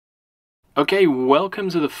Okay, welcome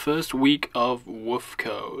to the first week of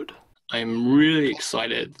WOOFCODE. I'm really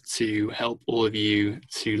excited to help all of you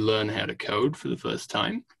to learn how to code for the first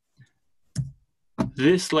time.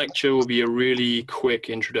 This lecture will be a really quick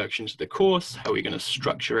introduction to the course, how we're going to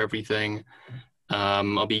structure everything.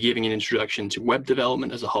 I'll be giving an introduction to web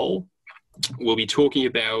development as a whole. We'll be talking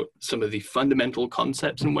about some of the fundamental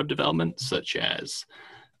concepts in web development, such as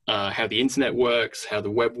how the internet works, how the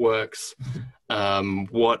web works,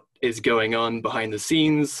 what is going on behind the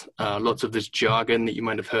scenes, lots of this jargon that you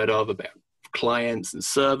might have heard of about clients and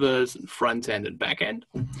servers and front end and back end.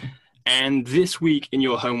 And this week in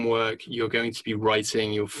your homework, you're going to be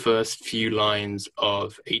writing your first few lines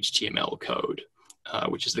of HTML code,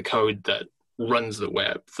 which is the code that runs the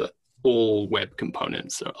web, that all web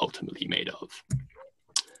components are ultimately made of.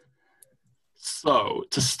 So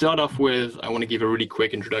to start off with, I want to give a really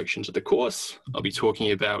quick introduction to the course. I'll be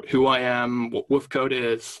talking about who I am, what WOOFCODE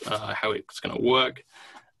is, how it's going to work.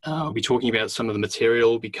 I'll be talking about some of the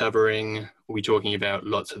material we'll be covering. We'll be talking about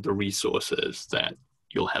lots of the resources that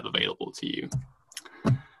you'll have available to you.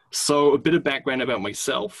 So a bit of background about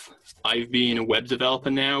myself. I've been a web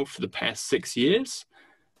developer now for the past 6 years.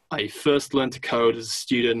 I first learned to code as a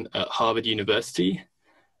student at Harvard University.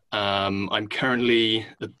 I'm currently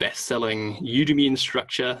the best-selling Udemy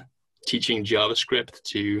instructor teaching JavaScript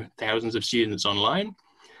to thousands of students online.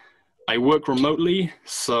 I work remotely,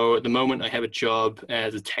 so at the moment I have a job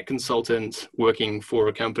as a tech consultant working for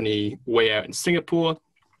a company way out in Singapore.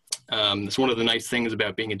 That's one of the nice things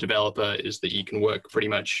about being a developer is that you can work pretty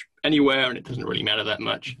much anywhere and it doesn't really matter that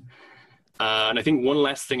much. And I think one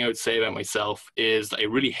last thing I would say about myself is I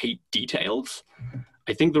really hate details.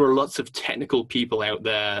 I think there are lots of technical people out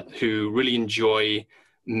there who really enjoy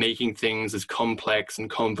making things as complex and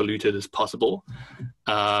convoluted as possible,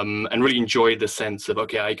 and really enjoy the sense of,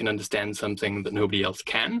 okay, I can understand something that nobody else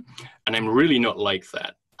can. And I'm really not like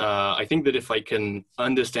that. I think that if I can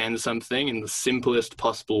understand something in the simplest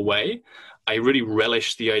possible way, I really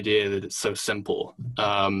relish the idea that it's so simple.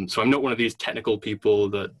 So I'm not one of these technical people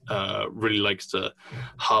that really likes to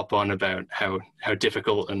harp on about how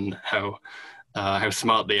difficult and how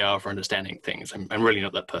smart they are for understanding things. I'm really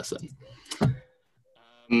not that person.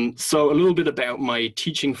 So a little bit about my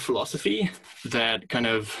teaching philosophy that kind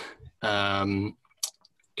of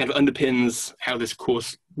underpins how this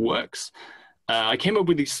course works. I came up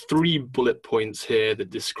with these 3 bullet points here that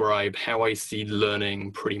describe how I see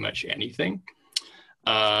learning pretty much anything.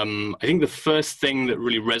 I think the first thing that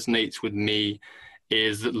really resonates with me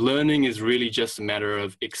is that learning is really just a matter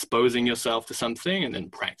of exposing yourself to something and then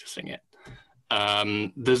practicing it.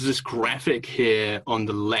 There's this graphic here on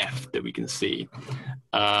the left that we can see,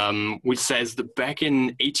 which says that back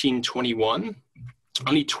in 1821,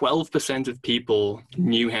 only 12% of people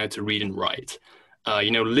knew how to read and write.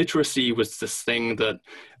 Literacy was this thing that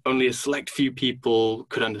only a select few people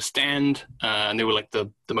could understand, and they were like the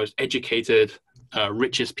most educated,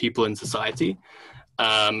 richest people in society.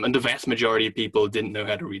 And the vast majority of people didn't know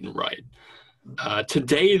how to read and write.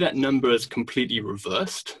 Today, that number is completely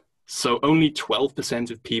reversed. So only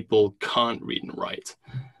 12% of people can't read and write.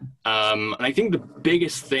 And I think the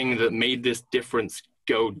biggest thing that made this difference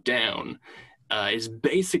go down is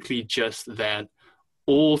basically just that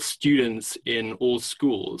all students in all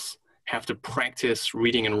schools have to practice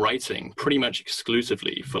reading and writing pretty much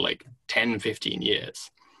exclusively for like 10, 15 years.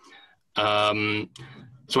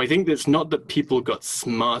 So I think it's not that people got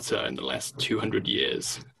smarter in the last 200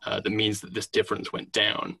 years that means that this difference went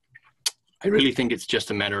down. I really think it's just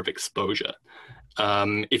a matter of exposure.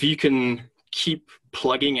 If you can keep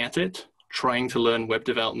plugging at it, trying to learn web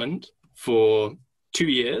development for 2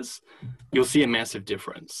 years, you'll see a massive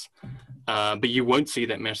difference. But you won't see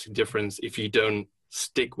that massive difference if you don't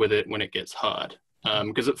stick with it when it gets hard.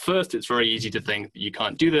 Because at first it's very easy to think that you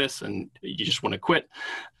can't do this and you just want to quit.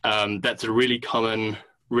 That's a really common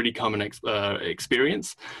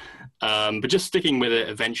experience. But just sticking with it,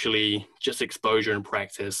 eventually, just exposure and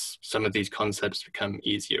practice, some of these concepts become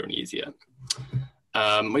easier and easier.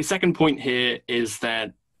 My second point here is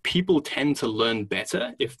that people tend to learn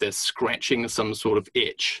better if they're scratching some sort of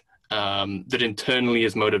itch that internally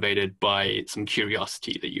is motivated by some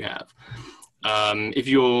curiosity that you have. If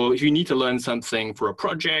you need to learn something for a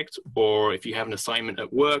project, or if you have an assignment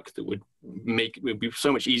at work that would be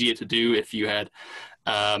so much easier to do if you had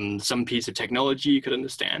some piece of technology you could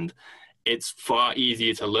understand, it's far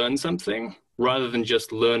easier to learn something rather than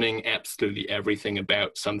just learning absolutely everything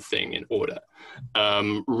about something in order.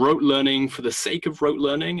 Rote learning for the sake of rote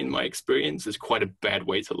learning, in my experience, is quite a bad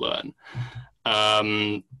way to learn.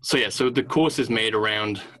 So the course is made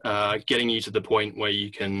around getting you to the point where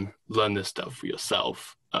you can learn this stuff for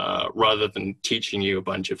yourself rather than teaching you a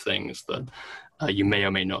bunch of things that you may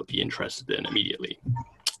or may not be interested in immediately.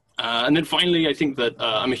 And then finally, I think that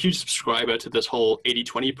I'm a huge subscriber to this whole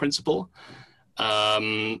 80-20 principle.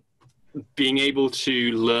 Being able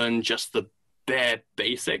to learn just the bare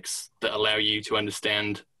basics that allow you to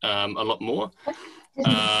understand a lot more.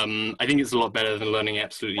 I think it's a lot better than learning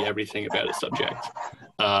absolutely everything about a subject.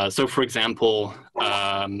 So for example,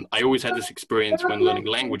 I always had this experience when learning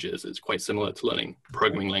languages. It's quite similar to learning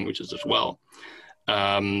programming languages as well.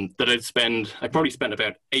 That I probably spent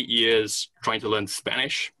about 8 years trying to learn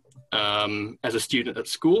Spanish as a student at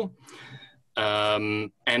school.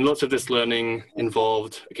 And lots of this learning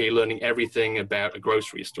involved, learning everything about a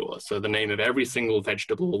grocery store. So the name of every single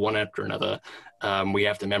vegetable, one after another, we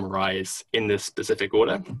have to memorize in this specific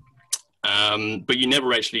order. But you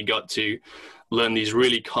never actually got to learn these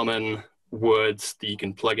really common words that you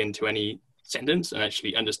can plug into any sentence and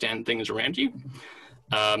actually understand things around you.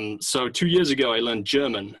 So 2 years ago, I learned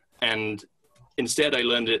German, and instead I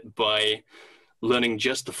learned it by learning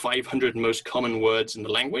just the 500 most common words in the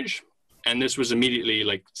language. And this was immediately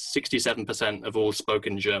like 67% of all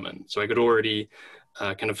spoken German. So I could already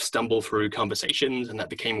kind of stumble through conversations, and that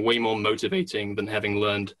became way more motivating than having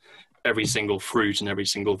learned every single fruit and every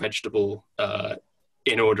single vegetable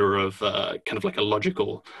in order of kind of like a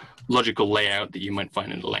logical layout that you might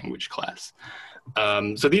find in a language class.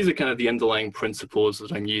 So these are kind of the underlying principles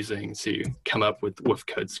that I'm using to come up with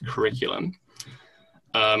WOOFCODE's curriculum.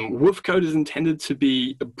 WOOFCODE is intended to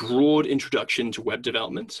be a broad introduction to web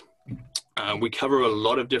development. We cover a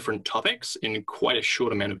lot of different topics in quite a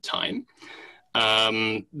short amount of time.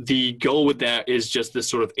 The goal with that is just this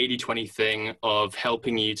sort of 80-20 thing of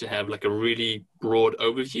helping you to have like a really broad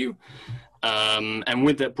overview. And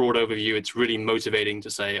with that broad overview, it's really motivating to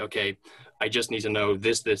say, okay, I just need to know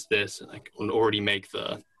this, and I can already make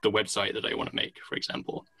the website that I want to make, for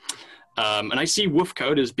example. And I see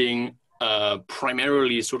WOOFCODE as being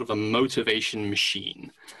primarily sort of a motivation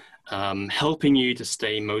machine, helping you to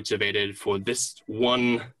stay motivated for this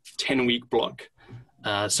one 10-week block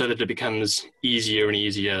so that it becomes easier and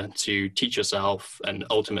easier to teach yourself and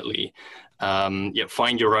ultimately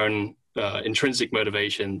find your own intrinsic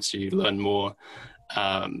motivation to learn more.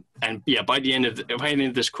 And yeah, by the end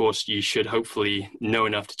of this course, you should hopefully know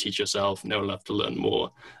enough to teach yourself, know enough to learn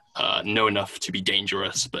more, know enough to be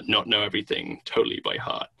dangerous, but not know everything totally by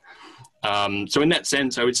heart. So in that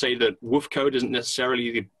sense, I would say that WOOFCODE isn't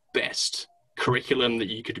necessarily the best curriculum that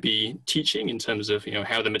you could be teaching in terms of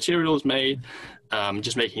how the material is made.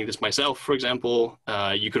 Just making this myself, for example,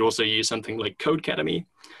 you could also use something like Codecademy.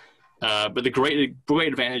 But the great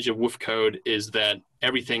advantage of WOOFCODE is that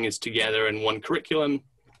everything is together in one curriculum.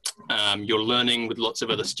 You're learning with lots of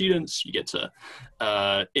other students. You get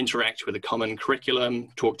to interact with a common curriculum,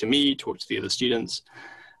 talk to me, talk to the other students.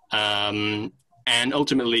 And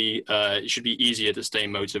ultimately, it should be easier to stay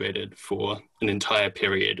motivated for an entire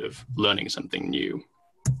period of learning something new.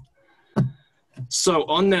 So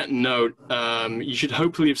on that note, you should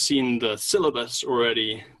hopefully have seen the syllabus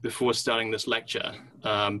already before starting this lecture.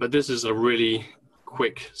 But this is a really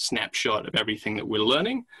quick snapshot of everything that we're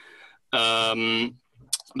learning.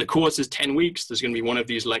 The course is 10 weeks. There's going to be one of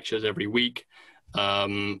these lectures every week.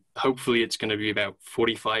 Hopefully it's going to be about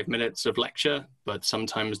 45 minutes of lecture, but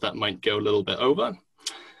sometimes that might go a little bit over.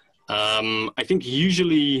 I think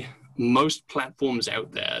usually most platforms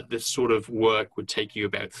out there, this sort of work would take you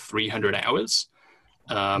about 300 hours.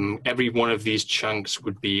 Every one of these chunks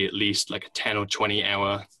would be at least like a 10 or 20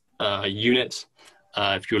 hour unit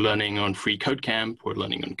if you're learning on Free Code Camp or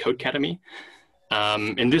learning on Codecademy.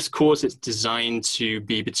 In this course, it's designed to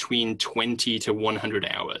be between 20 to 100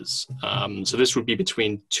 hours. So this would be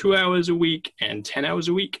between 2 hours a week and 10 hours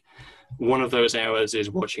a week. One of those hours is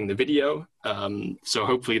watching the video. So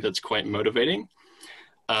hopefully that's quite motivating.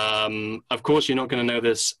 Of course, you're not going to know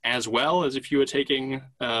this as well as if you were taking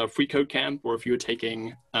Free Code Camp or if you were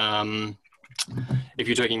taking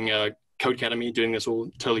Codecademy, doing this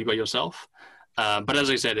all totally by yourself. But as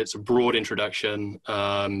I said, it's a broad introduction.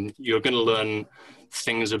 You're going to learn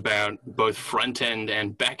things about both front-end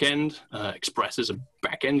and back-end. Express is a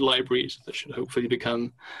back-end library, so that should hopefully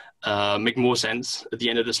make more sense at the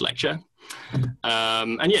end of this lecture.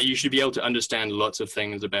 And yeah, you should be able to understand lots of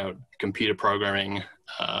things about computer programming,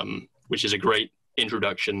 which is a great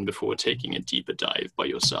introduction before taking a deeper dive by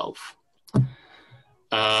yourself.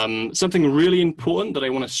 Something really important that I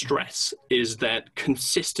want to stress is that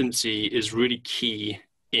consistency is really key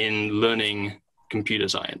in learning computer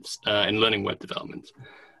science, in learning web development.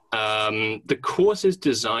 The course is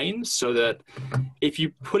designed so that if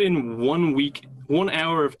you put in 1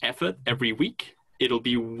 hour of effort every week, it'll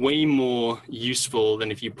be way more useful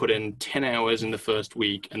than if you put in 10 hours in the first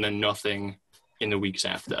week and then nothing in the weeks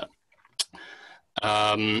after.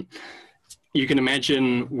 You can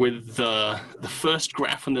imagine with the first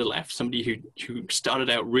graph on the left, somebody who started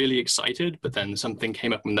out really excited, but then something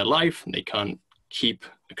came up in their life and they can't keep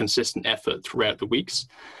a consistent effort throughout the weeks.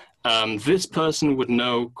 This person would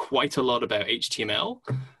know quite a lot about HTML,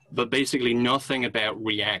 but basically nothing about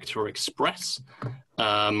React or Express.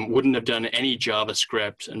 Wouldn't have done any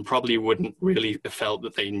JavaScript and probably wouldn't really have felt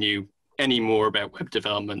that they knew any more about web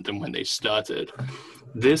development than when they started.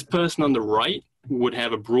 This person on the right would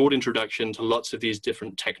have a broad introduction to lots of these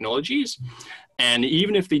different technologies. And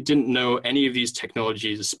even if they didn't know any of these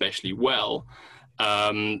technologies especially well,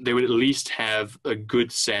 they would at least have a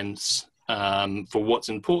good sense for what's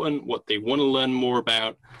important, what they want to learn more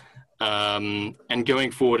about. And going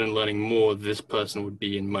forward and learning more, this person would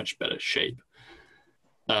be in much better shape.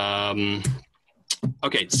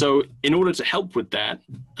 Okay, so in order to help with that,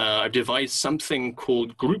 I've devised something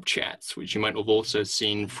called group chats, which you might have also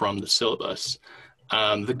seen from the syllabus.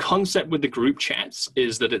 The concept with the group chats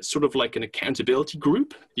is that it's sort of like an accountability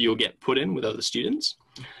group that you'll get put in with other students.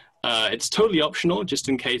 It's totally optional, just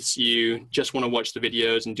in case you just want to watch the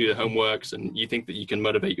videos and do the homeworks and you think that you can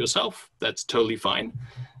motivate yourself. That's totally fine.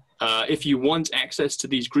 If you want access to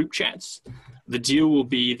these group chats, the deal will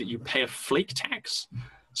be that you pay a flake tax.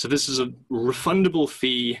 So this is a refundable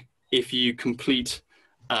fee if you complete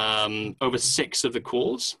over 6 of the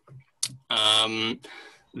calls.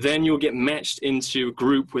 Then you'll get matched into a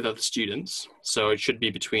group with other students. So it should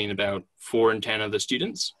be between about 4 and 10 other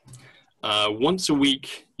students. Once a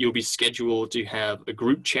week, you'll be scheduled to have a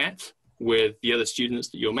group chat with the other students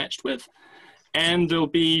that you're matched with. And there'll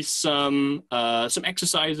be some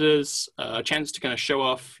exercises, a chance to kind of show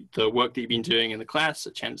off the work that you've been doing in the class,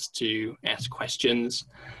 a chance to ask questions,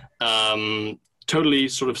 totally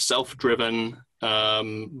sort of self-driven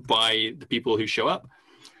by the people who show up.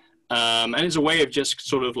 And it's a way of just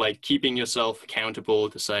sort of like keeping yourself accountable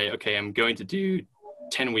to say, okay, I'm going to do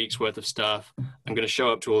 10 weeks worth of stuff. I'm going to show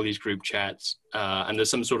up to all these group chats, and there's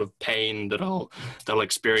some sort of pain that I'll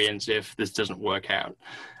experience if this doesn't work out.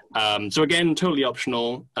 So again, totally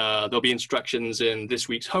optional. There'll be instructions in this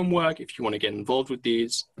week's homework if you want to get involved with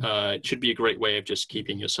these. It should be a great way of just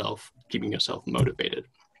keeping yourself motivated.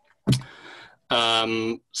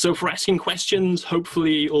 So for asking questions,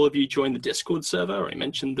 hopefully all of you joined the Discord server. I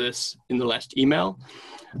mentioned this in the last email.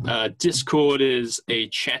 Discord is a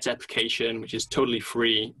chat application which is totally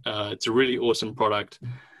free. It's a really awesome product.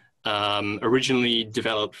 Originally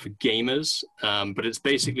developed for gamers, but it's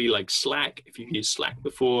basically like Slack, if you've used Slack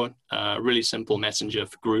before, really simple messenger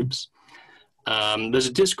for groups. There's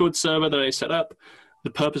a Discord server that I set up.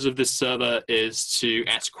 The purpose of this server is to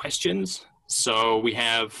ask questions. So we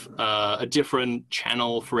have a different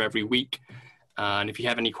channel for every week. And if you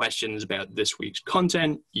have any questions about this week's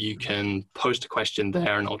content, you can post a question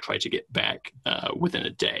there and I'll try to get back within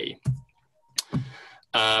a day.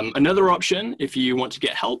 Another option, if you want to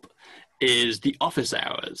get help, is the office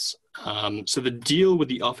hours. So the deal with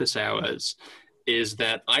the office hours is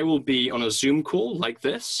that I will be on a Zoom call like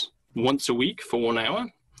this once a week for 1 hour.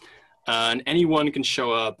 And anyone can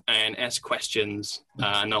show up and ask questions,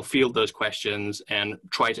 and I'll field those questions and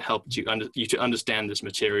try to help you to understand this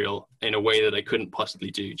material in a way that I couldn't possibly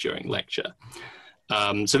do during lecture.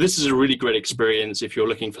 So this is a really great experience if you're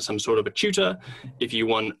looking for some sort of a tutor, if you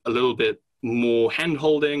want a little bit more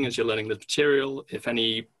hand-holding as you're learning the material, if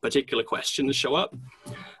any particular questions show up.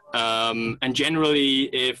 And generally,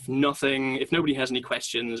 if nobody has any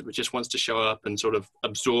questions but just wants to show up and sort of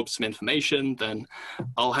absorb some information, then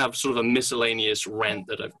I'll have sort of a miscellaneous rant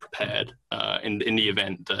that I've prepared in the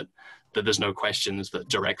event that there's no questions that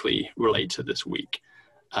directly relate to this week.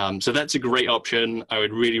 So that's a great option. I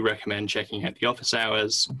would really recommend checking out the office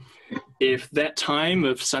hours. If that time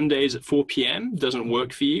of Sundays at 4 p.m. doesn't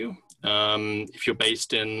work for you, if you're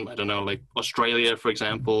based in, I don't know, like Australia, for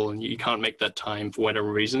example, and you can't make that time for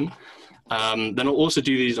whatever reason, then I'll also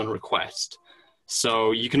do these on request.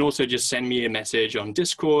 So you can also just send me a message on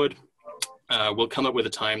Discord. We'll come up with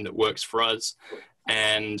a time that works for us,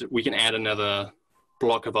 and we can add another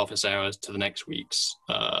block of office hours to the next week's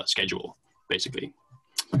schedule, basically.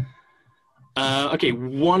 Okay,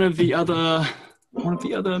 one of the other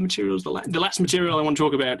materials, the last material I want to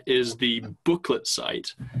talk about is the booklet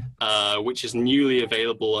site, which is newly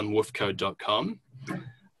available on woofcode.com.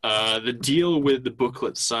 The deal with the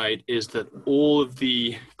booklet site is that all of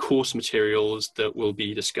the course materials that will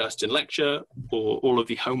be discussed in lecture, or all of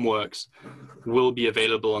the homeworks, will be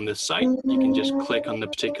available on this site. You can just click on the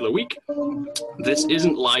particular week. This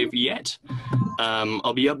isn't live yet.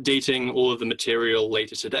 I'll be updating all of the material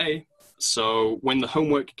later today. So when the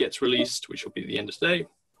homework gets released, which will be the end of today,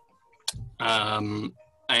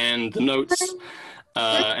 and the notes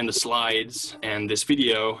and the slides and this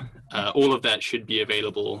video, all of that should be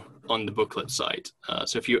available on the booklet site.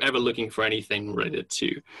 So if you're ever looking for anything related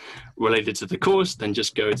to the course, then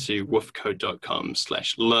just go to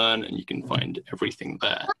woofcode.com/learn and you can find everything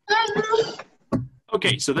there.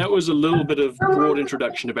 Okay, so that was a little bit of broad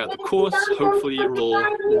introduction about the course. Hopefully you're all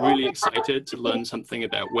really excited to learn something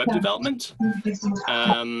about web development.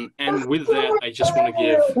 And with that, I just want to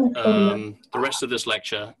give the rest of this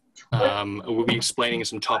lecture. We'll be explaining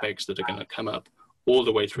some topics that are going to come up all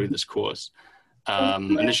the way through this course.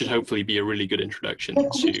 And this should hopefully be a really good introduction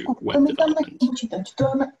to web development.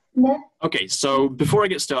 Okay, so before I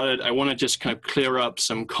get started, I want to just kind of clear up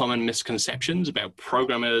some common misconceptions about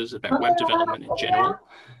programmers, about web development in general.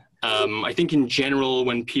 I think in general,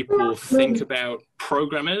 when people think about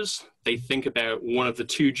programmers, they think about one of the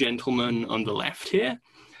two gentlemen on the left here.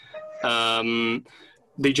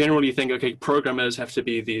 They generally think, okay, programmers have to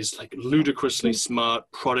be these like ludicrously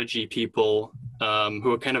smart prodigy people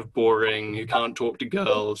who are kind of boring, who can't talk to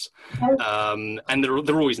girls, and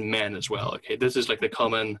they're always men as well. Okay, this is like the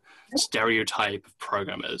common stereotype of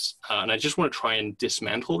programmers, and I just want to try and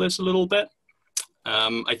dismantle this a little bit.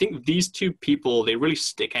 I think these two people, they really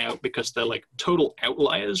stick out because they're like total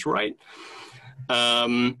outliers, right?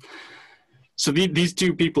 So these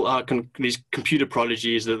two people are these computer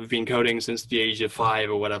prodigies that have been coding since the age of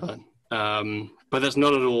 5 or whatever. But that's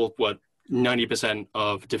not at all what 90%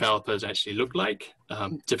 of developers actually look like.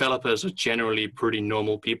 Developers are generally pretty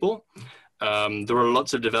normal people. There are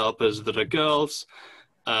lots of developers that are girls.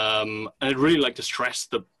 And I'd really like to stress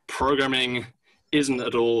that programming isn't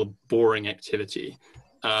at all a boring activity.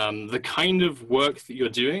 The kind of work that you're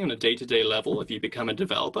doing on a day-to-day level, if you become a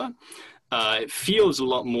developer, it feels a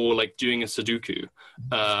lot more like doing a Sudoku,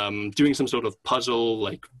 doing some sort of puzzle,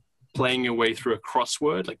 like playing your way through a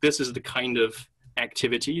crossword. Like this is the kind of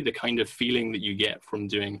activity, the kind of feeling that you get from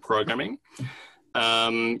doing programming.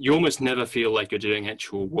 You almost never feel like you're doing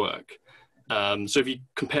actual work. So if you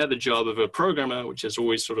compare the job of a programmer, which is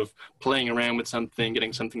always sort of playing around with something,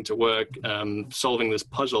 getting something to work, solving this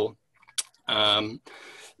puzzle,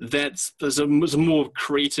 there's a more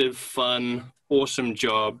creative, fun, awesome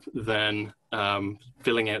job than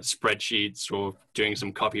filling out spreadsheets or doing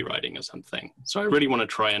some copywriting or something. So I really want to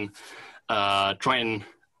try and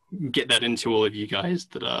get that into all of you guys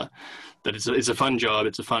that it's a fun job,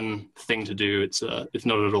 it's a fun thing to do, it's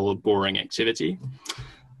not at all a boring activity.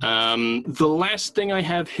 The last thing I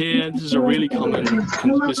have here, this is a really common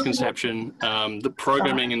misconception, that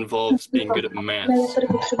programming involves being good at maths.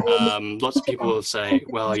 Lots of people will say,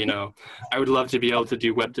 well, you know, I would love to be able to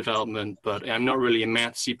do web development, but I'm not really a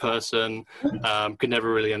mathsy person, could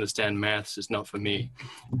never really understand maths, it's not for me.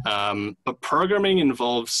 But programming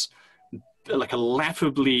involves like a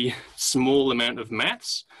laughably small amount of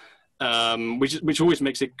maths, which always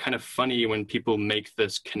makes it kind of funny when people make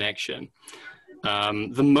this connection.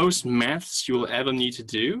 The most maths you'll ever need to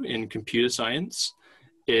do in computer science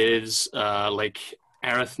is like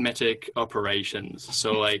arithmetic operations.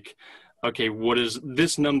 So like, okay, what is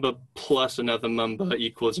this number plus another number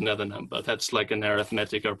equals another number? That's like an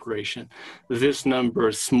arithmetic operation. This number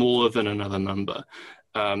is smaller than another number.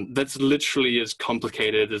 That's literally as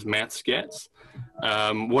complicated as maths gets.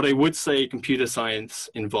 What I would say computer science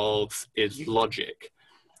involves is logic.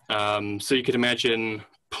 So you could imagine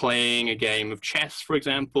playing a game of chess, for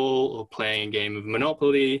example, or playing a game of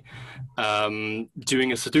Monopoly.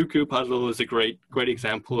 Doing a Sudoku puzzle is a great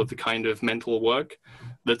example of the kind of mental work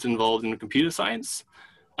that's involved in computer science.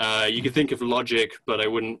 You could think of logic, but I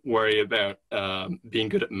wouldn't worry about being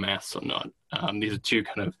good at maths or not. These are two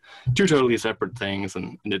totally separate things,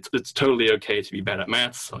 and it's totally okay to be bad at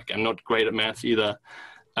maths. Like I'm not great at maths either.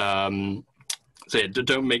 So yeah,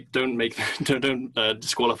 don't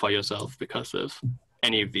disqualify yourself because of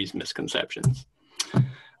any of these misconceptions.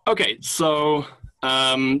 Okay, so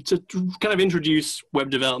to kind of introduce web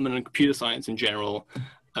development and computer science in general,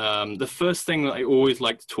 the first thing that I always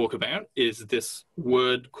like to talk about is this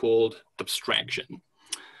word called abstraction.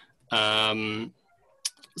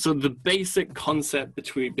 So the basic concept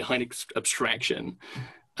behind abstraction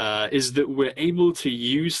is that we're able to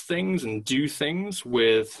use things and do things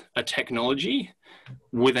with a technology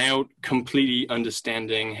without completely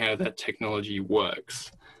understanding how that technology works.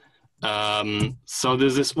 So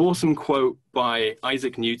there's this awesome quote by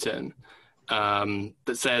Isaac Newton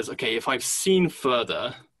that says, okay, if I've seen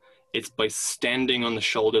further, it's by standing on the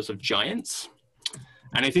shoulders of giants.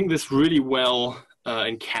 And I think this really well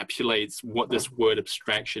encapsulates what this word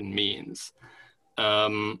abstraction means.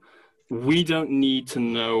 We don't need to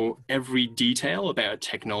know every detail about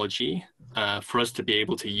technology for us to be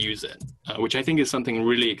able to use it, which I think is something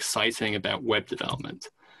really exciting about web development.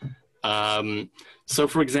 So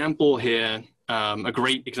for example here, a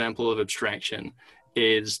great example of abstraction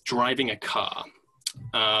is driving a car.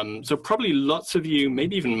 So probably lots of you,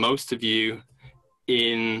 maybe even most of you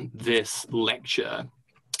in this lecture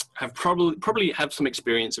have probably have some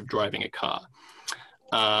experience of driving a car.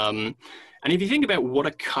 And if you think about what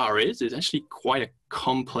a car is, it's actually quite a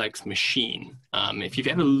complex machine. If you've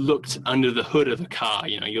ever looked under the hood of a car,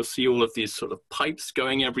 you know, you'll see all of these sort of pipes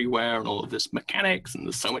going everywhere and all of this mechanics, and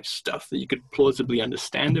there's so much stuff that you could plausibly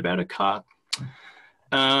understand about a car.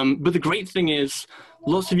 But the great thing is,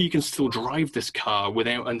 lots of you can still drive this car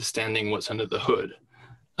without understanding what's under the hood.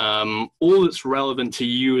 All that's relevant to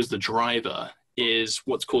you as the driver is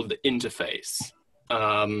what's called the interface.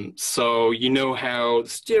 So you know how the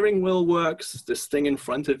steering wheel works, this thing in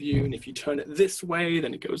front of you, and if you turn it this way,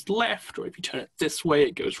 then it goes left, or if you turn it this way,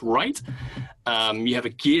 it goes right. You have a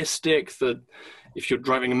gear stick that if you're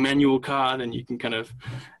driving a manual car, then you can kind of,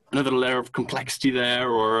 another layer of complexity there,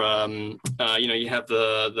 or you know, you have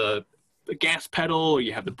the gas pedal, or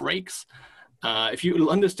you have the brakes. If you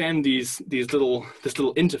understand this little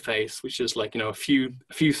interface, which is like, you know, a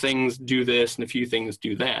few things do this and a few things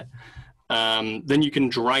do that, then you can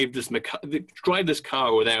drive this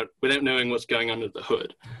car without knowing what's going under the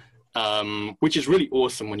hood, which is really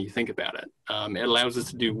awesome when you think about it. It allows us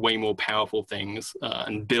to do way more powerful things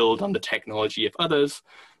and build on the technology of others,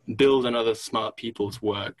 build on other smart people's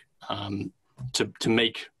work to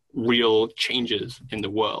make real changes in the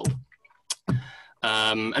world.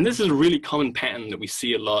 And this is a really common pattern that we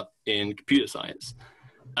see a lot in computer science.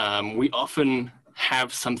 We often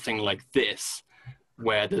have something like this,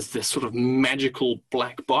 where there's this sort of magical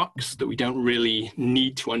black box that we don't really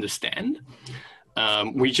need to understand.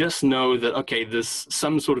 We just know that, okay, there's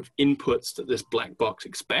some sort of inputs that this black box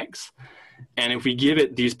expects. And if we give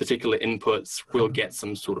it these particular inputs, we'll get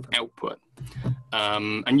some sort of output.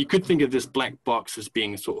 And you could think of this black box as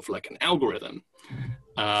being sort of like an algorithm.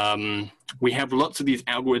 We have lots of these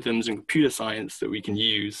algorithms in computer science that we can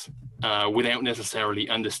use without necessarily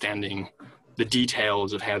understanding the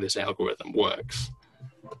details of how this algorithm works.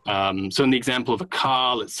 So in the example of a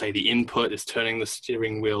car, let's say the input is turning the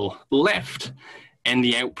steering wheel left, and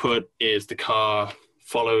the output is the car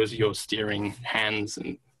follows your steering hands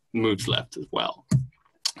and moves left as well.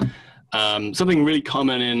 Something really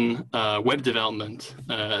common in web development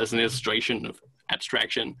as an illustration of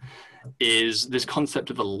abstraction is this concept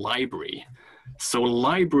of a library. So a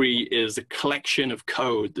library is a collection of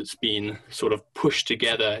code that's been sort of pushed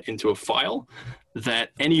together into a file that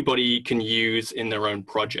anybody can use in their own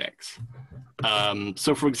projects.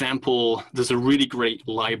 So for example, there's a really great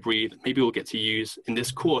library that maybe we'll get to use in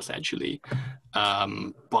this course actually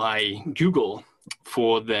by Google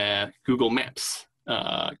for their Google Maps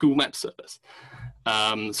service.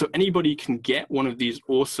 So anybody can get one of these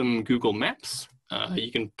awesome Google Maps.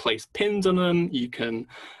 You can place pins on them, you can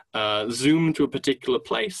zoom to a particular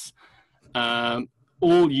place,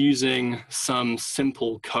 all using some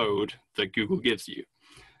simple code that Google gives you.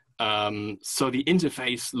 So the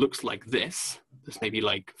interface looks like this. There's maybe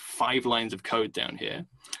like 5 lines of code down here.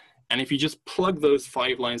 And if you just plug those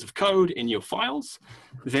 5 lines of code in your files,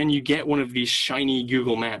 then you get one of these shiny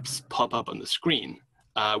Google Maps pop up on the screen,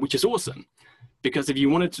 which is awesome. Because if you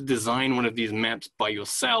wanted to design one of these maps by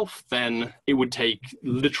yourself, then it would take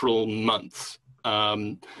literal months.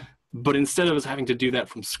 But instead of us having to do that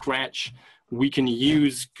from scratch, we can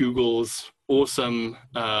use Google's awesome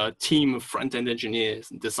team of front-end engineers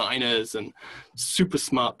and designers and super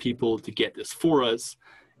smart people to get this for us.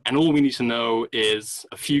 And all we need to know is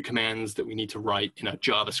a few commands that we need to write in a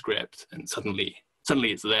JavaScript, and suddenly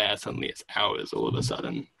it's there, suddenly it's ours all of a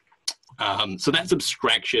sudden. So that's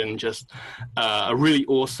abstraction, just a really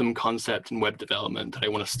awesome concept in web development that I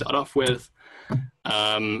want to start off with.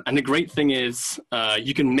 And the great thing is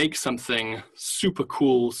you can make something super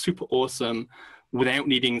cool, super awesome without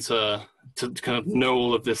needing to kind of know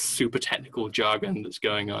all of this super technical jargon that's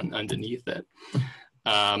going on underneath it.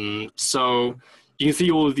 So you can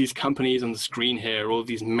see all of these companies on the screen here, all of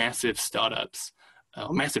these massive startups,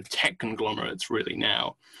 massive tech conglomerates really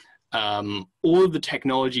now. All of the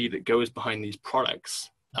technology that goes behind these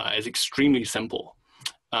products is extremely simple.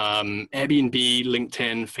 Airbnb,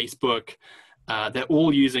 LinkedIn, Facebook, They're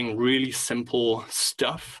all using really simple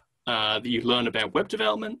stuff that you learn about web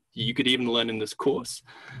development. You could even learn in this course.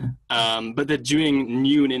 But they're doing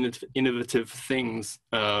new and innovative things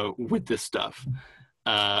with this stuff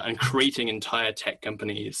and creating entire tech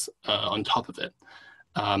companies on top of it.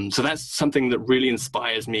 So that's something that really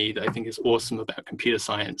inspires me, that I think is awesome about computer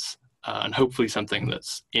science, and hopefully something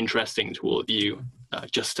that's interesting to all of you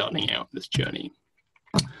just starting out this journey.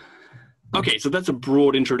 Okay, so that's a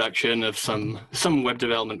broad introduction of some web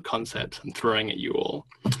development concepts I'm throwing at you all.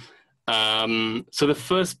 So the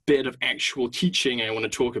first bit of actual teaching I want to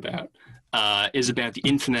talk about is about the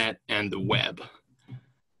internet and the web.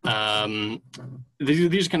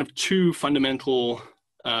 These are kind of two fundamental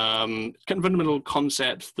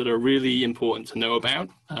concepts that are really important to know about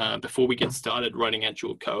before we get started writing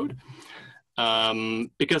actual code,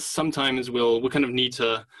 because sometimes we'll kind of need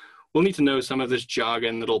to know some of this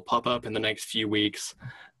jargon that'll pop up in the next few weeks,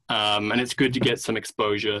 and it's good to get some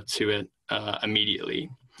exposure to it immediately.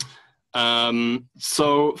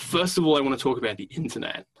 So first of all, I want to talk about the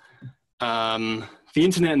internet. The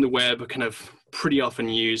internet and the web are kind of pretty often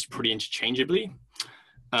used pretty interchangeably.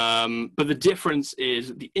 But the difference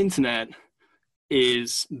is the internet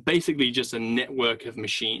is basically just a network of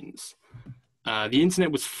machines. The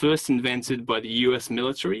internet was first invented by the US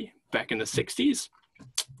military back in the 60s.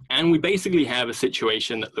 And we basically have a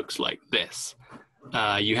situation that looks like this.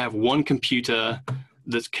 You have one computer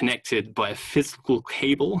that's connected by a physical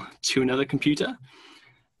cable to another computer.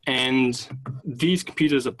 And these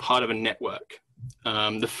computers are part of a network.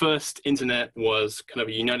 The first internet was kind of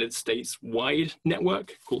a United States-wide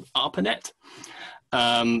network called ARPANET.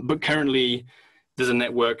 But currently, there's a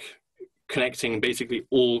network connecting basically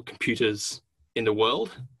all computers in the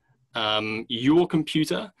world. Your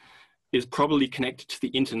computer is probably connected to the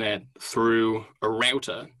internet through a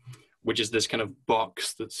router, which is this kind of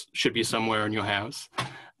box that should be somewhere in your house.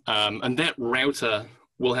 And that router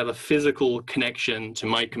will have a physical connection to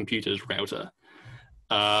my computer's router.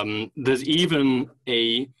 There's even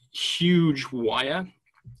a huge wire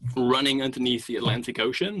running underneath the Atlantic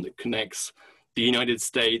Ocean that connects the United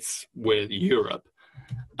States with Europe.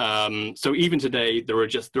 So even today, there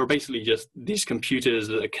are basically just these computers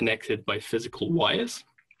that are connected by physical wires.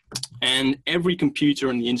 And every computer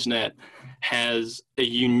on the internet has a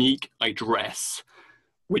unique address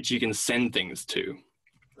which you can send things to.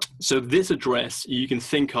 So this address you can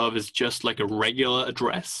think of as just like a regular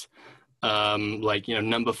address, like, you know,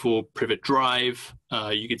 number 4 Privet Drive.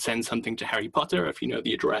 You could send something to Harry Potter if you know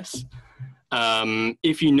the address.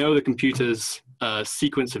 If you know the computer's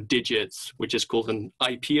sequence of digits, which is called an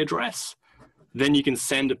IP address, then you can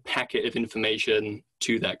send a packet of information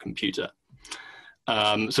to that computer.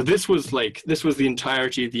 So this was the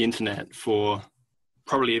entirety of the internet for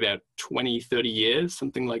probably about 20, 30 years,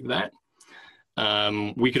 something like that.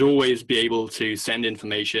 We could always be able to send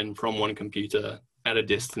information from one computer at a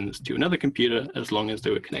distance to another computer as long as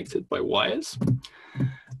they were connected by wires.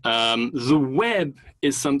 The web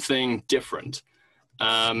is something different.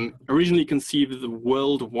 Originally conceived of the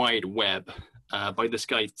World Wide Web by this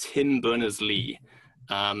guy, Tim Berners-Lee.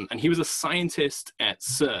 And he was a scientist at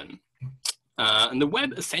CERN. And the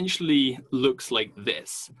web essentially looks like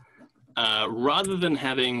this. Rather than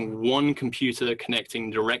having one computer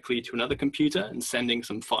connecting directly to another computer and sending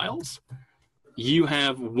some files, you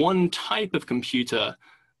have one type of computer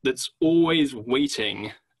that's always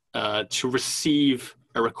waiting to receive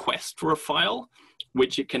a request for a file,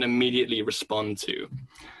 which it can immediately respond to.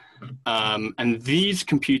 And these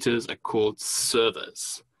computers are called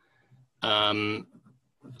servers.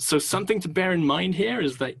 So something to bear in mind here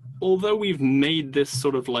is that although we've made this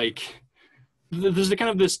sort of like, there's a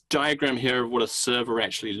kind of this diagram here of what a server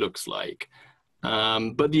actually looks like.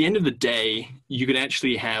 But at the end of the day, you could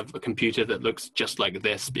actually have a computer that looks just like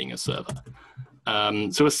this being a server.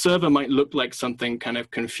 So a server might look like something kind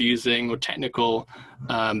of confusing or technical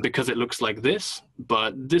because it looks like this,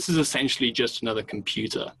 but this is essentially just another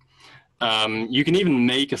computer. You can even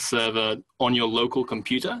make a server on your local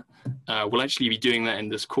computer. We'll actually be doing that in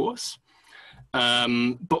this course.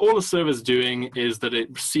 But all the server's doing is that it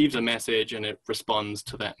receives a message and it responds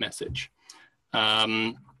to that message.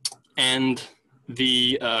 And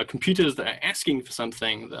the computers that are asking for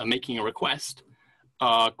something, that are making a request,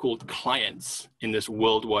 are called clients in this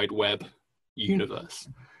World Wide Web universe.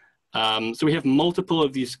 So we have multiple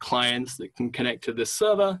of these clients that can connect to this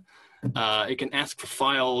server. It can ask for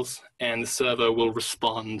files, and the server will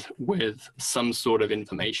respond with some sort of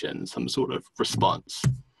information, some sort of response.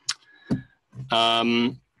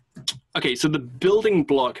 Okay, so the building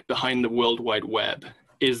block behind the World Wide Web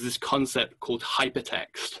is this concept called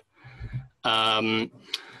hypertext.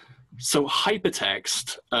 So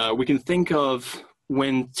hypertext, we can think of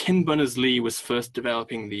when Tim Berners-Lee was first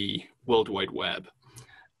developing the World Wide Web.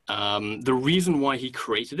 The reason why he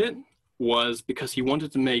created it was because he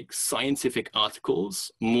wanted to make scientific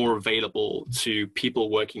articles more available to people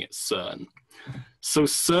working at CERN. So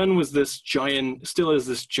CERN was this giant, still is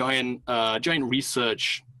this giant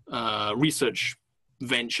research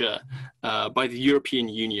venture by the European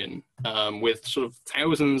Union, with sort of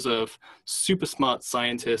thousands of super smart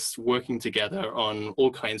scientists working together on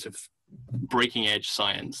all kinds of breaking edge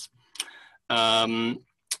science. And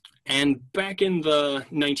back in the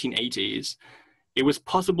 1980s, it was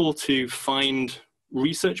possible to find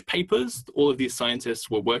research papers all of these scientists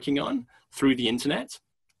were working on through the internet,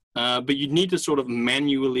 but you'd need to sort of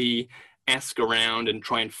manually ask around and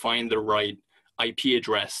try and find the right IP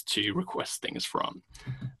address to request things from.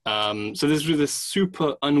 So this was this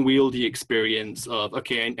super unwieldy experience of,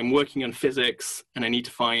 okay, I'm working on physics and I need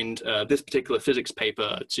to find this particular physics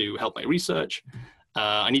paper to help my research.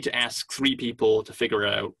 I need to ask 3 people to figure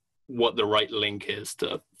out what the right link is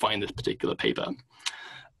to find this particular paper.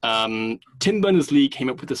 Tim Berners-Lee came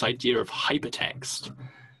up with this idea of hypertext,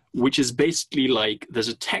 which is basically like there's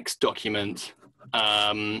a text document.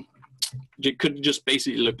 It could just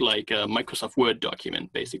basically look like a Microsoft Word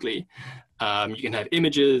document, basically. You can have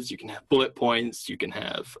images, you can have bullet points, you can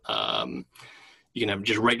have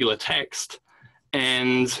just regular text.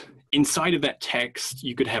 And inside of that text,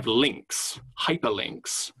 you could have links,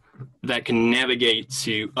 hyperlinks, that can navigate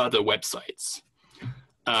to other websites.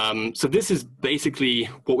 So this is basically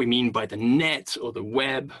what we mean by the net or the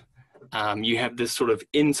web. You have this sort of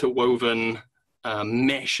interwoven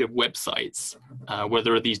mesh of websites where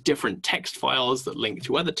there are these different text files that link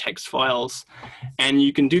to other text files. And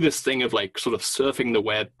you can do this thing of like sort of surfing the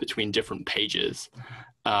web between different pages.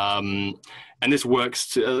 And this works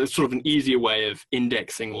to it's sort of an easier way of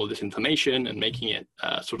indexing all this information and making it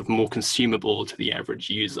sort of more consumable to the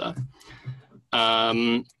average user.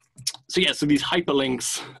 So these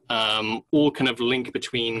hyperlinks all kind of link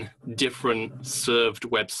between different served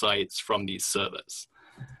websites from these servers.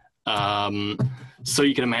 So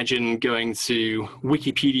you can imagine going to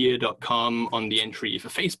wikipedia.com on the entry for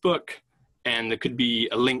Facebook, and there could be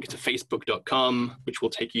a link to facebook.com, which will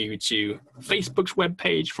take you to Facebook's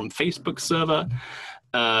webpage from Facebook's server.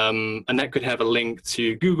 And that could have a link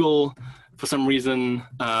to Google for some reason.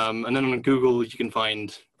 And then on Google, you can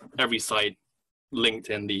find every site linked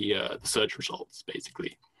in the search results,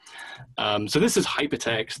 basically. So this is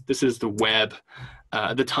hypertext. This is the web.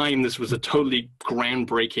 At the time, this was a totally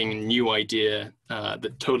groundbreaking new idea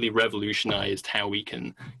that totally revolutionized how we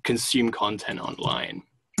can consume content online.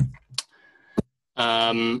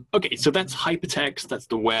 Okay, so that's hypertext, that's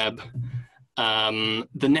the web.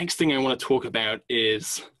 The next thing I want to talk about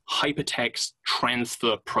is Hypertext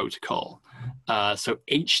Transfer Protocol, so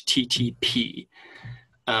HTTP.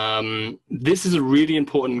 This is a really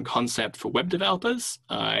important concept for web developers.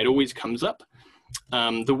 It always comes up.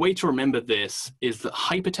 The way to remember this is that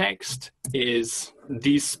hypertext is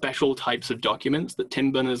these special types of documents that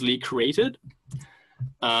Tim Berners-Lee created.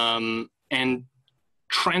 And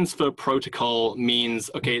transfer protocol means,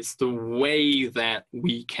 okay, it's the way that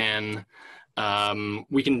we can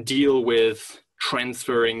deal with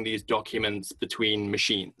transferring these documents between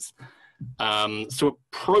machines. So a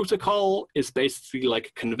protocol is basically like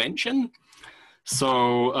a convention.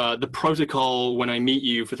 So the protocol when I meet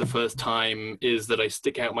you for the first time is that I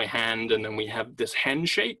stick out my hand and then we have this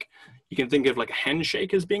handshake. You can think of like a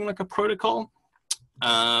handshake as being like a protocol.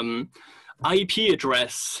 IP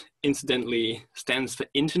address, incidentally, stands for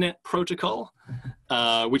Internet Protocol,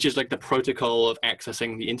 which is like the protocol of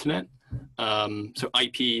accessing the internet. So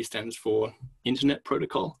IP stands for Internet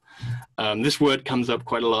Protocol. This word comes up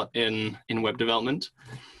quite a lot in web development.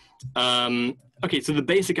 Okay, so the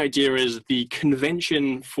basic idea is the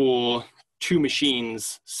convention for 2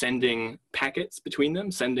 machines sending packets between them,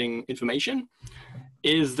 sending information,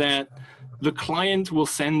 is that the client will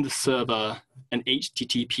send the server an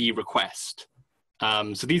HTTP request.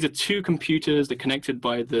 So these are 2 computers that are connected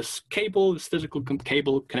by this cable. This physical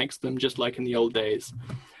cable connects them just like in the old days.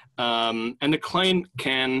 And the client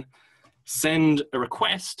can send a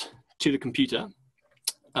request to the computer.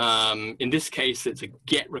 In this case, it's a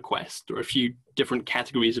GET request. There are a few different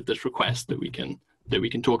categories of this request that we can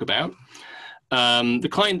talk about. The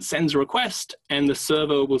client sends a request, and the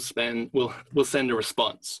server will send a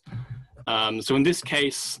response. So in this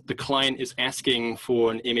case, the client is asking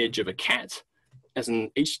for an image of a cat as an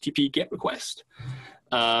HTTP GET request.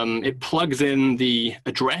 It plugs in the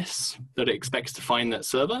address that it expects to find that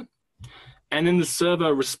server, and then the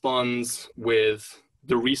server responds with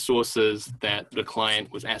the resources that the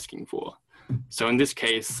client was asking for. So in this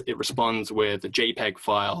case, it responds with a JPEG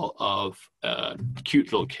file of a cute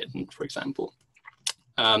little kitten, for example.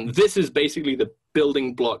 This is basically the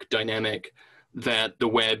building block dynamic that the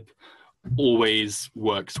web always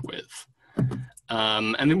works with.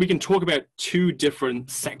 And then we can talk about two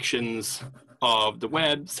different sections of the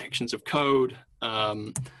web, sections of code,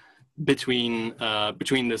 between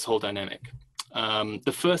this whole dynamic.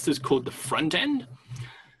 The first is called the front end.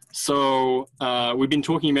 So we've been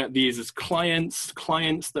talking about these as clients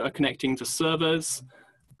that are connecting to servers.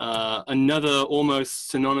 Another almost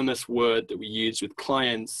synonymous word that we use with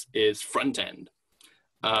clients is front end.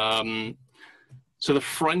 So the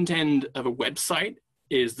front end of a website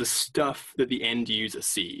is the stuff that the end user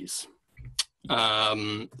sees.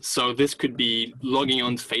 So this could be logging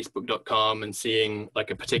on to Facebook.com and seeing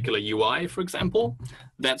like a particular UI, for example.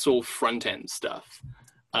 That's all front end stuff.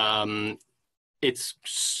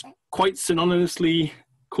 It's quite synonymously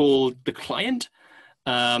called the client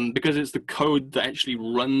because it's the code that actually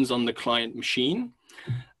runs on the client machine.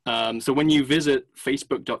 So when you visit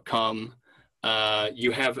Facebook.com,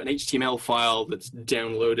 you have an HTML file that's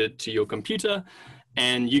downloaded to your computer,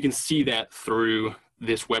 and you can see that through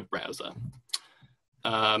this web browser.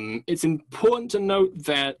 It's important to note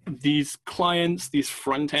that these clients, these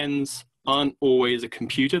front ends, aren't always a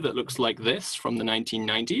computer that looks like this from the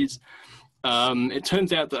 1990s. It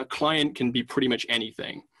turns out that a client can be pretty much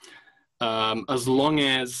anything, as long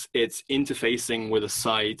as it's interfacing with a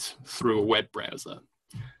site through a web browser.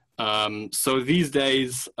 So these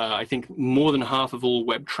days, I think more than half of all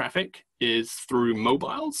web traffic is through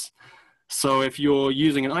mobiles. So if you're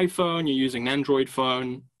using an iPhone, you're using an Android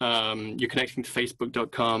phone, you're connecting to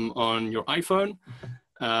Facebook.com on your iPhone,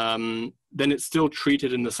 then it's still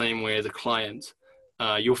treated in the same way as a client.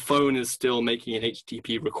 Your phone is still making an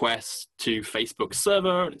HTTP request to Facebook's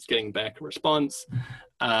server, and it's getting back a response.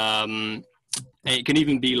 And it can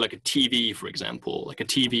even be like a TV, for example. Like a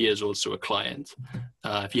TV is also a client.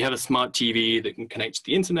 If you have a smart TV that can connect to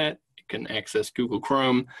the internet, it can access Google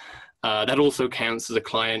Chrome. That also counts as a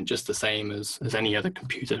client, just the same as any other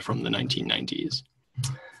computer from the 1990s.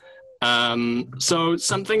 So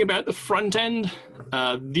something about the front end.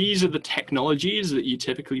 These are the technologies that you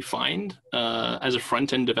typically find as a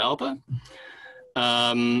front-end developer.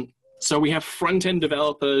 So we have front-end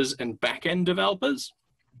developers and back-end developers.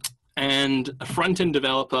 And a front-end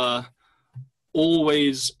developer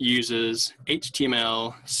always uses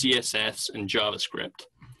HTML, CSS, and JavaScript.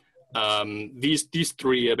 These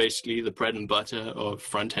three are basically the bread and butter of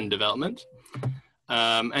front-end development.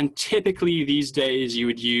 And typically these days you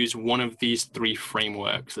would use one of these three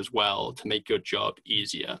frameworks as well to make your job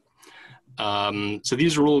easier. So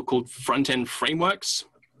these are all called front-end frameworks.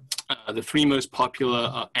 The three most popular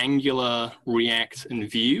are Angular, React, and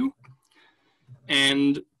Vue.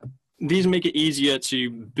 And these make it easier to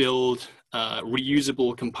build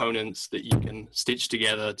reusable components that you can stitch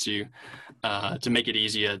together to make it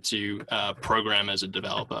easier to program as a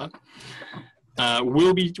developer.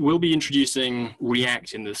 We'll be introducing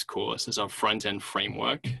React in this course as our front-end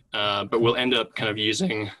framework, but we'll end up kind of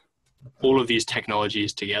using all of these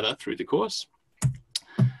technologies together through the course.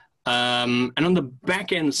 And on the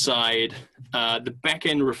back-end side, the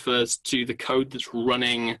back-end refers to the code that's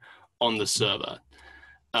running on the server.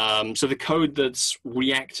 So the code that's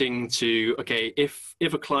reacting to, okay, if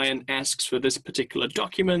a client asks for this particular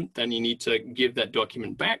document, then you need to give that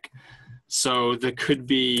document back. So there could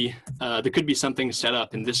be something set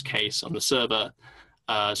up in this case on the server,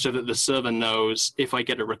 so that the server knows if I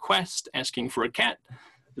get a request asking for a cat,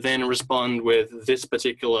 then respond with this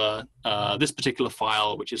particular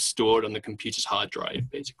file, which is stored on the computer's hard drive,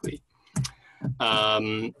 basically.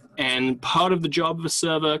 And part of the job of a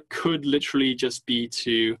server could literally just be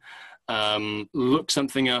to look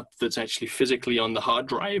something up that's actually physically on the hard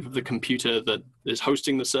drive of the computer that is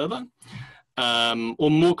hosting the server.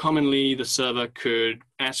 Or more commonly, the server could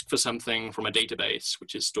ask for something from a database,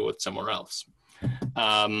 which is stored somewhere else.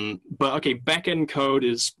 But okay, backend code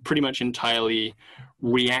is pretty much entirely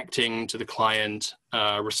reacting to the client,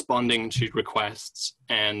 responding to requests,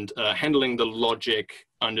 and handling the logic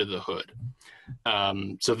under the hood.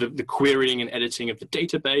 So the querying and editing of the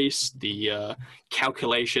database, the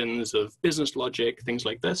calculations of business logic, things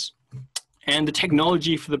like this. And the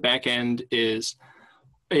technology for the backend is,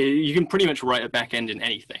 you can pretty much write a backend in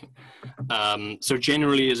anything. So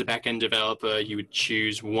generally, as a backend developer, you would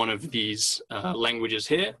choose one of these languages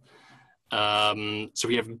here. So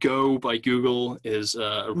we have Go by Google, is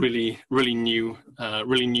a really new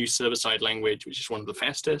server-side language, which is one of the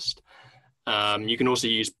fastest. You can also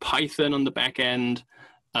use Python on the back end.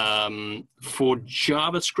 For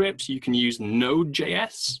JavaScript, you can use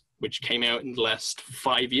Node.js, which came out in the last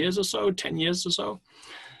 5 years or so, 10 years or so,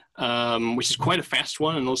 which is quite a fast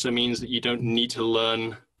one, and also means that you don't need to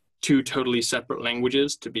learn two totally separate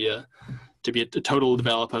languages to be a total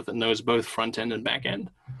developer that knows both front end and back end.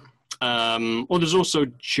 Or there's also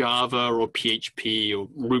Java or PHP or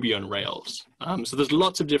Ruby on Rails. So there's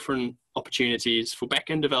lots of different opportunities for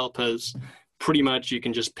back-end developers. Pretty much you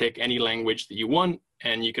can just pick any language that you want,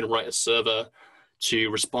 and you can write a server to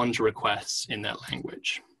respond to requests in that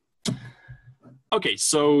language. Okay,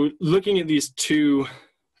 so looking at these two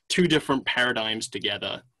different paradigms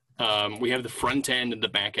together, we have the front end and the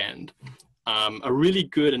back end. A really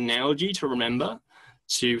good analogy to remember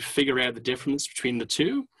to figure out the difference between the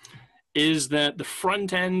two is that the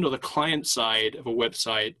front end or the client side of a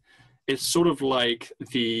website is sort of like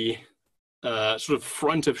the sort of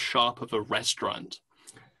front of shop of a restaurant.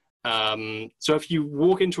 So if you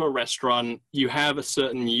walk into a restaurant, you have a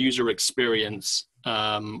certain user experience,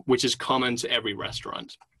 which is common to every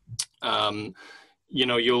restaurant. You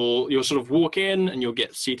know, you'll sort of walk in and you'll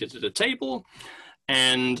get seated at a table,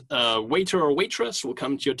 and a waiter or waitress will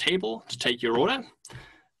come to your table to take your order.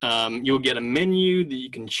 You'll get a menu that you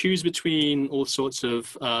can choose between all sorts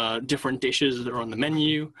of different dishes that are on the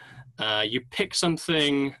menu. You pick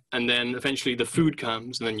something, and then eventually the food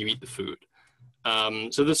comes, and then you eat the food.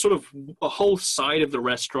 So there's sort of a whole side of the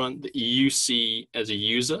restaurant that you see as a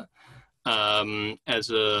user, as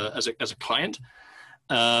a client.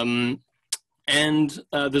 And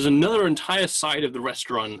there's another entire side of the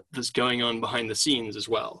restaurant that's going on behind the scenes as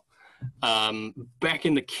well. Back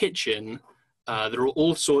in the kitchen, there are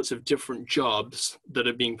all sorts of different jobs that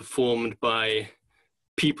are being performed by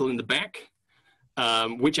people in the back,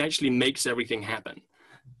 which actually makes everything happen.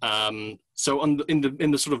 So in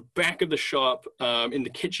the sort of back of the shop, in the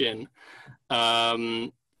kitchen,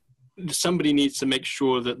 somebody needs to make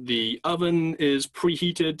sure that the oven is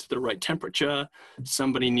preheated to the right temperature.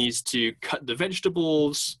 Somebody needs to cut the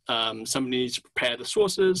vegetables. Somebody needs to prepare the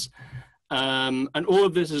sauces. And all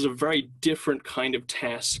of this is a very different kind of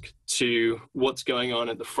task to what's going on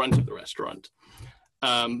at the front of the restaurant.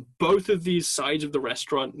 Both of these sides of the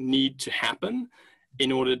restaurant need to happen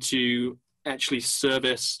in order to actually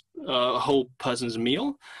service a whole person's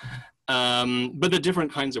meal. But they're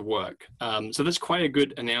different kinds of work. So there's quite a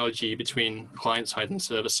good analogy between client side and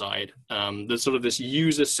server side. There's sort of this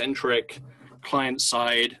user-centric client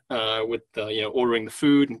side with ordering the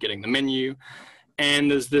food and getting the menu. And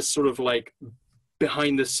there's this sort of like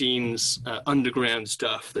behind the scenes underground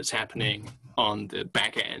stuff that's happening on the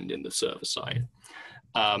back end in the server side.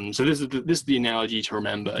 So this is the analogy to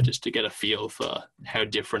remember, just to get a feel for how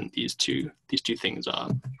different these two things are.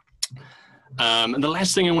 And the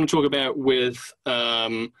last thing I want to talk about with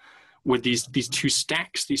these two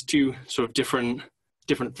stacks, these two sort of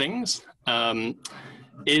different things,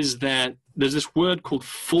 is that there's this word called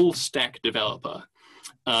full stack developer,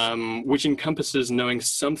 which encompasses knowing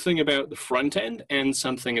something about the front end and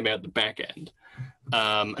something about the back end.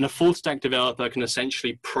 And a full stack developer can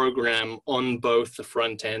essentially program on both the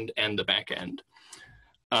front end and the back end.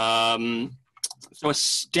 So a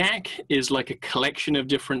stack is like a collection of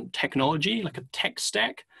different technology, like a tech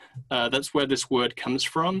stack. That's where this word comes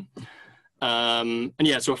from. And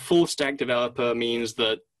yeah, so a full stack developer means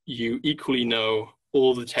that you equally know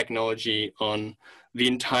all the technology on the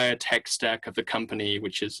entire tech stack of the company,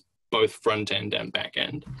 which is both front end and back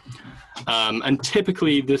end. And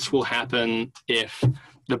typically this will happen if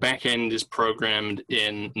the back end is programmed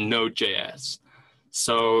in Node.js.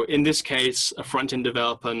 So in this case, a front-end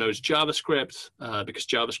developer knows JavaScript because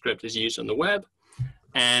JavaScript is used on the web.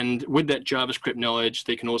 And with that JavaScript knowledge,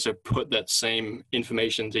 they can also put that same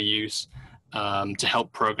information to use to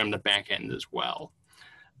help program the back end as well.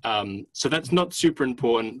 So that's not super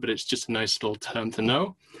important, but it's just a nice little term to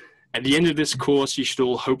know. At the end of this course, you should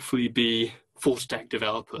all hopefully be full-stack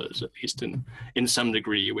developers, at least in some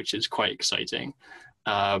degree, which is quite exciting.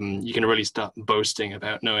 You can really start boasting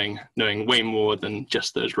about knowing way more than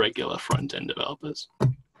just those regular front-end developers.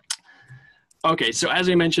 Okay, so as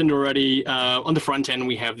I mentioned already, on the front end,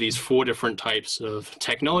 we have these 4 different types of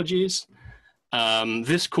technologies.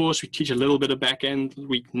 This course, we teach a little bit of back-end.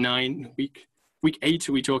 Week 8,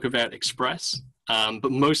 we talk about Express,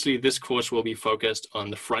 but mostly this course will be focused on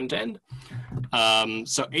the front end.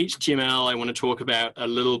 So HTML, I want to talk about a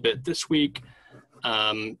little bit this week.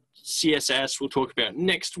 CSS we'll talk about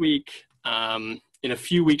next week. In a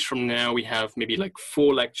few weeks from now, we have maybe like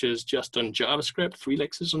 4 lectures just on JavaScript, 3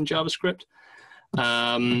 lectures on JavaScript.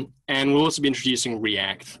 And we'll also be introducing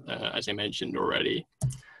React, as I mentioned already.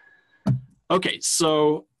 Okay,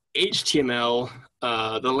 so HTML,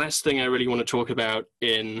 the last thing I really want to talk about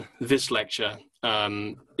in this lecture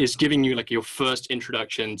is giving you like your first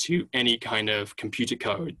introduction to any kind of computer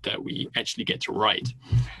code that we actually get to write.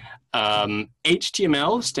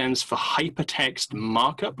 HTML stands for Hypertext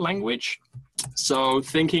Markup Language. So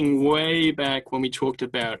thinking way back when we talked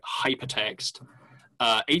about hypertext,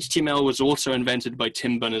 HTML was also invented by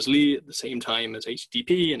Tim Berners-Lee at the same time as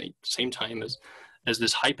HTTP and at the same time as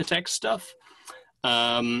this hypertext stuff.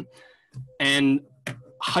 And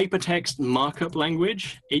hypertext markup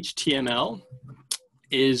language, HTML,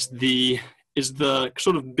 is the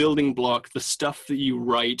sort of building block, the stuff that you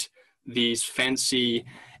write these fancy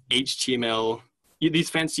HTML, these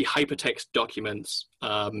fancy hypertext documents.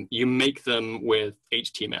 You make them with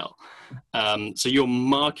HTML. So you're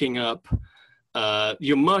marking up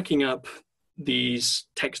these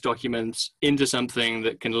text documents into something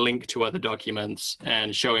that can link to other documents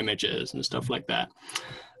and show images and stuff like that.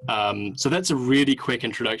 So that's a really quick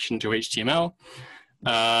introduction to HTML.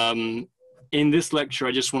 In this lecture,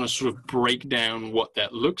 I just want to sort of break down what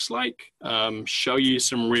that looks like, show you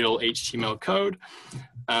some real HTML code.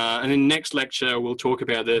 And in the next lecture, we'll talk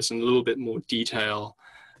about this in a little bit more detail.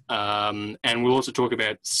 And we'll also talk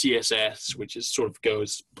about CSS, which is sort of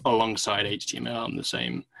goes alongside HTML in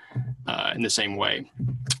the same way.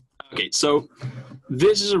 Okay, so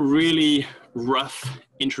this is a really rough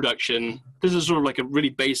introduction. This is sort of like a really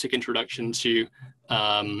basic introduction to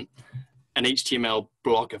an HTML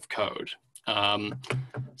block of code.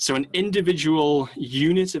 So an individual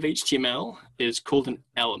unit of HTML is called an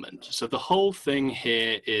element. So the whole thing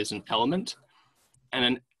here is an element, and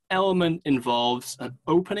an element involves an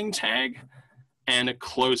opening tag and a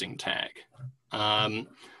closing tag.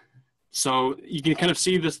 So you can kind of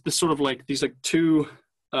see this sort of like these like two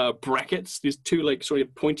brackets, these two like sort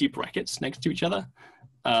of pointy brackets next to each other.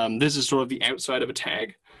 This is sort of the outside of a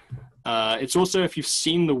tag. It's also, if you've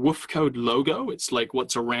seen the WOOFCODE logo, it's like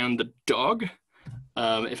what's around the dog.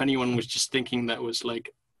 If anyone was just thinking that was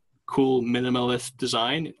like cool minimalist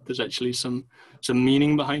design, there's actually some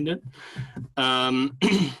meaning behind it.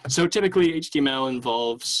 So typically HTML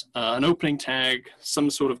involves an opening tag, some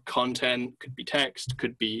sort of content, could be text,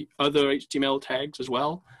 could be other HTML tags as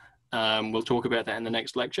well. We'll talk about that in the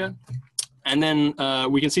next lecture. And then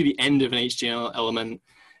we can see the end of an HTML element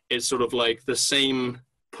is sort of like the same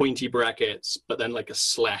pointy brackets, but then like a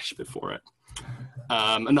slash before it.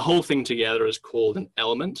 And the whole thing together is called an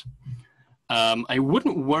element. I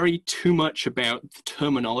wouldn't worry too much about the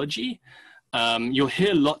terminology. You'll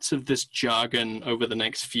hear lots of this jargon over the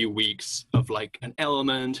next few weeks of like an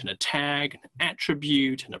element and a tag, an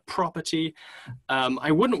attribute and a property.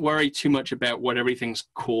 I wouldn't worry too much about what everything's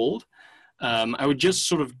called. I would just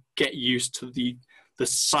sort of get used to the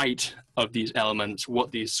sight of these elements,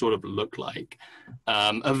 what these sort of look like.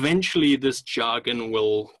 Eventually this jargon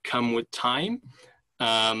will come with time.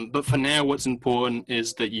 But for now, what's important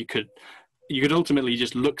is that you could ultimately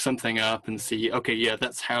just look something up and see, okay, yeah,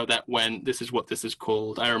 that's how that went. This is what this is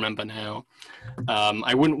called. I remember now.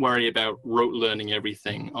 I wouldn't worry about rote learning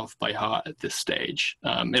everything off by heart at this stage.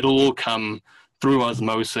 It'll all come through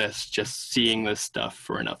osmosis, just seeing this stuff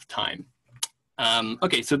for enough time.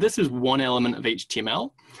 Okay, so this is one element of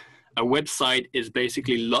HTML. A website is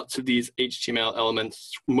basically lots of these HTML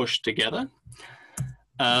elements mushed together.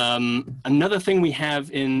 Another thing we have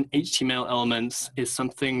in HTML elements is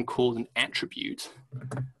something called an attribute.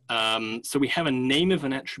 So we have a name of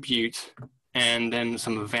an attribute and then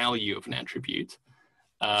some value of an attribute,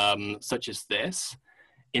 such as this.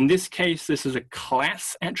 In this case, this is a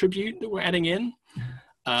class attribute that we're adding in.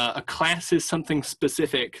 A class is something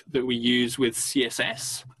specific that we use with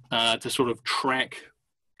CSS to sort of track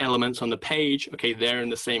elements on the page. Okay, they're in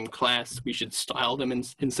the same class. We should style them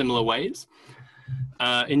in similar ways.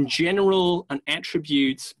 In general, an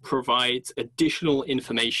attribute provides additional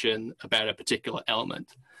information about a particular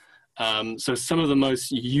element. So some of the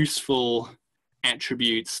most useful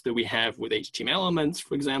attributes that we have with HTML elements,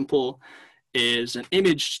 for example, is an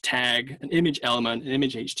image tag, an image element, an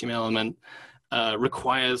image HTML element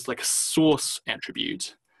requires like a source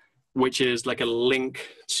attribute, which is like a link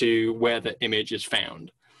to where the image is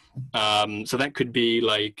found. So that could be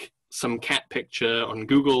like some cat picture on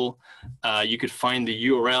Google. You could find the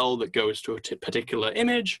URL that goes to a particular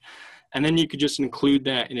image, and then you could just include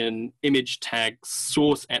that in an image tag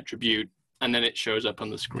source attribute, and then it shows up on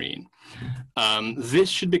the screen. This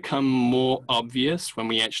should become more obvious when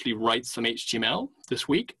we actually write some HTML this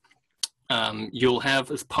week. You'll have,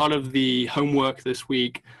 as part of the homework this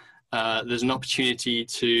week, there's an opportunity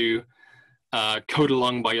to code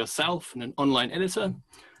along by yourself in an online editor.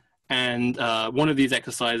 And one of these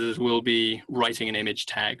exercises will be writing an image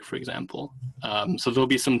tag, for example. So there'll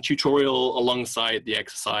be some tutorial alongside the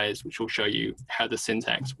exercise, which will show you how the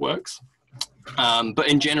syntax works. But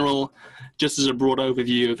in general, just as a broad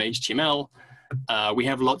overview of HTML, we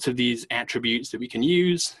have lots of these attributes that we can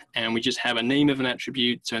use, and we just have a name of an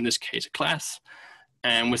attribute, so in this case, a class,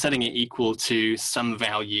 and we're setting it equal to some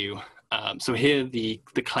value. So here, the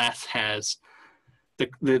class has,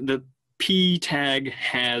 the P tag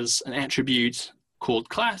has an attribute called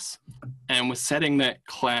class, and we're setting that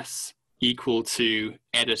class equal to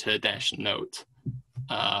editor-note.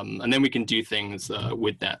 And then we can do things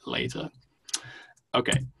with that later.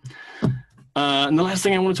 Okay. And the last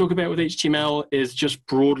thing I want to talk about with HTML is just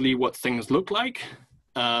broadly what things look like.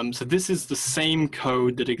 So this is the same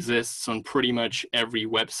code that exists on pretty much every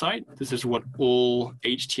website. This is what all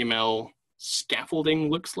HTML scaffolding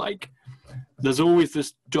looks like. There's always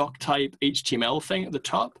this doc type HTML thing at the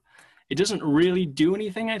top. It doesn't really do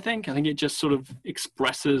anything, I think. I think it just sort of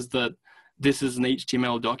expresses that this is an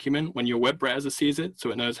HTML document when your web browser sees it, so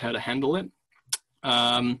it knows how to handle it.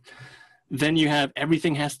 Then you have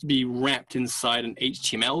everything has to be wrapped inside an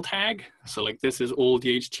HTML tag. So like this is all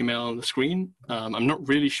the HTML on the screen. I'm not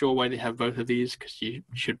really sure why they have both of these, because you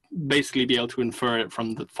should basically be able to infer it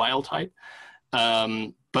from the file type.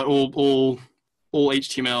 But all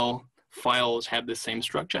HTML files have the same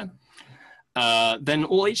structure. Then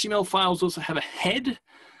all HTML files also have a head.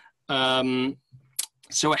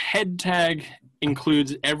 So a head tag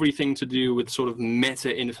includes everything to do with sort of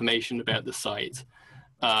meta information about the site.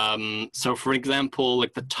 So for example,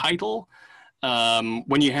 like the title,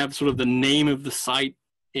 when you have sort of the name of the site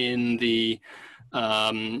in the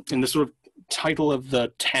sort of title of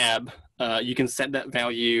the tab, you can set that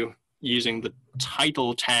value using the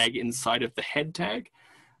title tag inside of the head tag.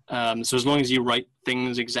 So as long as you write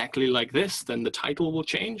things exactly like this, then the title will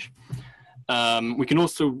change. We can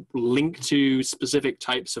also link to specific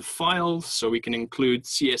types of files. So we can include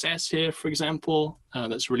CSS here, for example.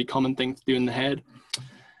 That's a really common thing to do in the head.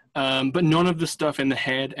 But none of the stuff in the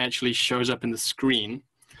head actually shows up in the screen.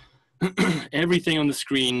 Everything on the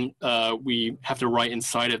screen, we have to write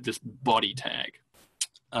inside of this body tag.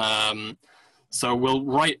 So we'll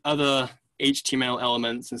write other HTML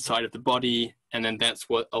elements inside of the body, and then that's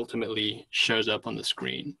what ultimately shows up on the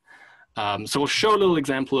screen. So we'll show a little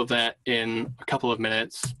example of that in a couple of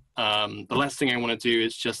minutes. The last thing I want to do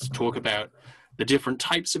is just talk about the different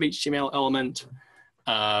types of HTML element.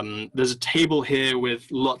 There's a table here with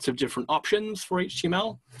lots of different options for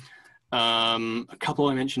HTML. A couple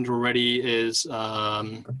I mentioned already is,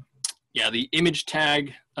 yeah, the image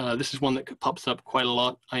tag. This is one that pops up quite a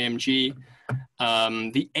lot, IMG.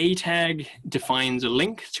 The A tag defines a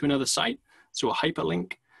link to another site, so a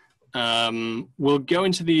hyperlink. We'll go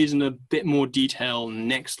into these in a bit more detail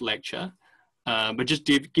next lecture, but just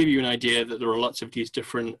to give you an idea that there are lots of these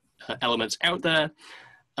different elements out there.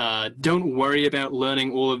 Don't worry about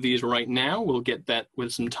learning all of these right now. We'll get that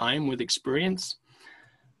with some time, with experience.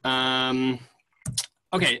 Okay,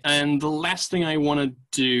 and the last thing I want to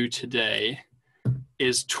do today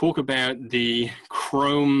is talk about the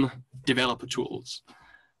Chrome developer tools.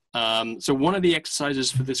 So one of the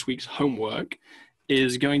exercises for this week's homework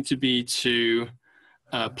is going to be to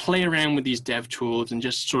play around with these dev tools and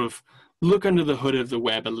just sort of look under the hood of the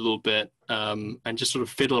web a little bit and just sort of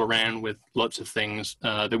fiddle around with lots of things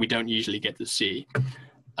that we don't usually get to see.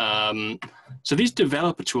 So these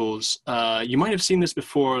developer tools, you might have seen this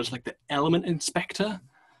before as like the element inspector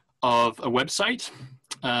of a website.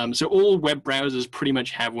 So all web browsers pretty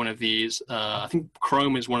much have one of these. I think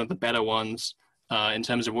Chrome is one of the better ones in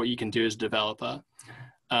terms of what you can do as a developer.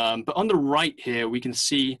 But on the right here, we can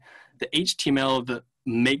see the HTML that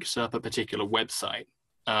makes up a particular website.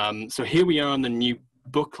 So here we are on the new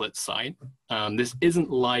booklet site. This isn't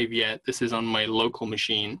live yet. This is on my local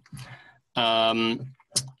machine.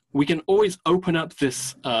 We can always open up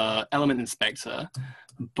this element inspector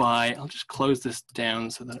by, I'll just close this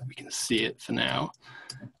down so that we can see it for now.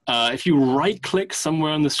 If you right click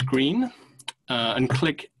somewhere on the screen and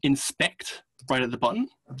click inspect right at the bottom,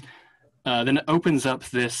 then it opens up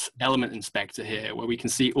this element inspector here where we can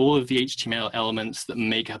see all of the HTML elements that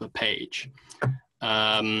make up a page.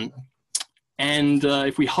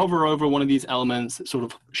 If we hover over one of these elements, it sort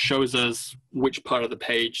of shows us which part of the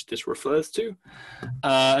page this refers to.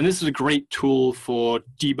 And this is a great tool for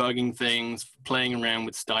debugging things, playing around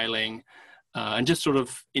with styling, and just sort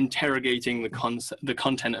of interrogating the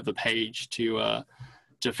content of a page to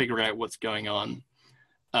figure out what's going on.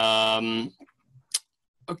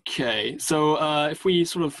 Okay, so if we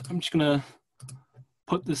sort of, I'm just gonna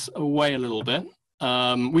put this away a little bit.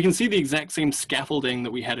 we can see the exact same scaffolding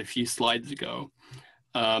that we had a few slides ago.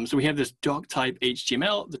 So we have this doc type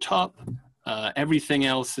HTML at the top. Everything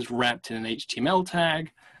else is wrapped in an HTML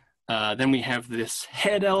tag. Then we have this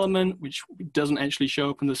head element, which doesn't actually show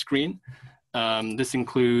up on the screen. This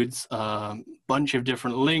includes a bunch of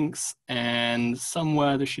different links, and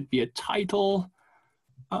somewhere there should be a title.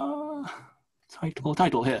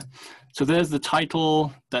 Title here. So there's the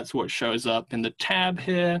title. That's what shows up in the tab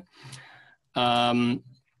here. And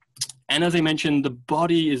as I mentioned, the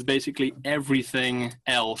body is basically everything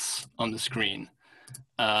else on the screen.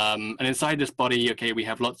 And inside this body, okay, we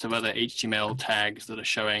have lots of other HTML tags that are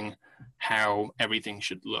showing how everything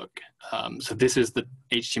should look. So this is the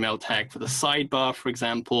HTML tag for the sidebar, for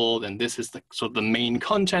example. Then this is the sort of the main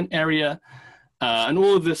content area. And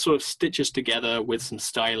all of this sort of stitches together with some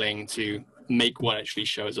styling to make what actually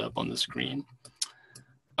shows up on the screen.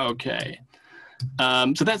 Okay,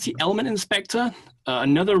 so that's the element inspector.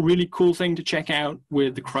 Another really cool thing to check out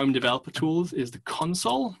with the Chrome developer tools is the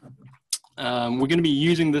console. We're going to be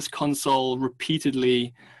using this console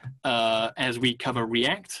repeatedly as we cover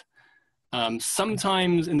React.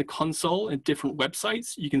 Sometimes in the console at different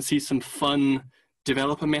websites, you can see some fun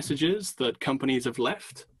developer messages that companies have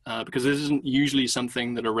left, because this isn't usually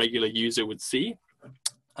something that a regular user would see.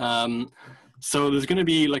 So there's going to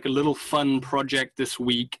be like a little fun project this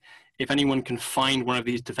week. If anyone can find one of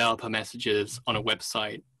these developer messages on a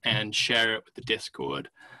website and share it with the Discord,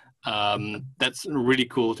 that's really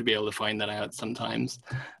cool to be able to find that out sometimes.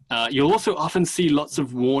 You'll also often see lots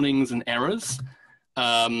of warnings and errors.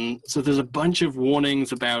 So there's a bunch of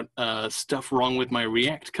warnings about stuff wrong with my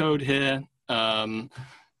React code here.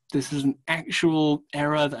 This is an actual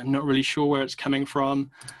error that I'm not really sure where it's coming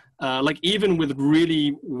from. Like even with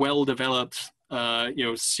really well-developed,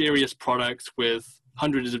 serious products with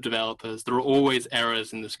hundreds of developers, there are always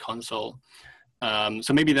errors in this console.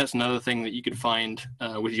 So maybe that's another thing that you could find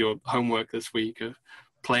with your homework this week, of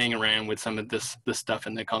playing around with some of this stuff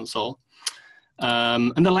in the console.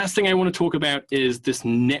 And the last thing I want to talk about is this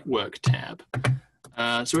network tab.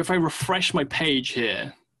 So if I refresh my page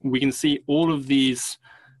here, we can see all of these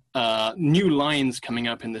new lines coming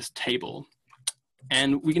up in this table.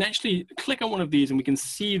 And we can actually click on one of these and we can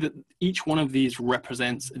see that each one of these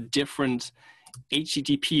represents a different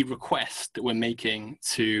HTTP request that we're making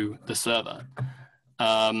to the server.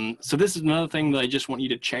 So this is another thing that I just want you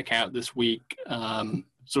to check out this week,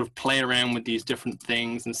 sort of play around with these different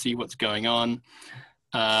things and see what's going on.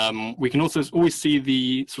 We can also always see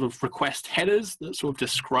the sort of request headers that's sort of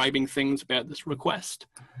describing things about this request.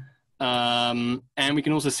 And we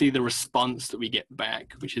can also see the response that we get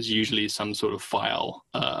back, which is usually some sort of file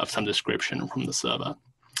of some description from the server.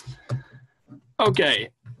 Okay,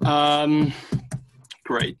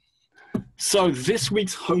 great. So this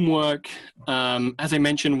week's homework, as I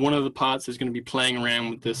mentioned, one of the parts is going to be playing around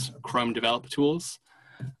with this Chrome developer tools.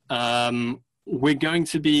 We're going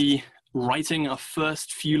to be writing our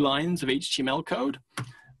first few lines of HTML code.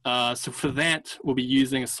 So for that, we'll be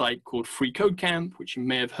using a site called FreeCodeCamp, which you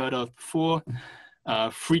may have heard of before.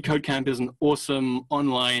 FreeCodeCamp is an awesome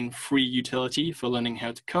online free utility for learning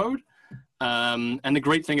how to code. And the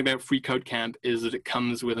great thing about FreeCodeCamp is that it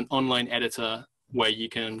comes with an online editor where you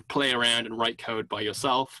can play around and write code by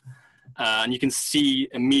yourself. And you can see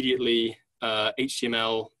immediately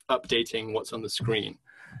HTML updating what's on the screen.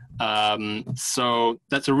 So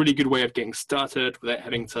that's a really good way of getting started without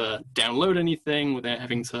having to download anything, without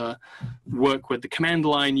having to work with the command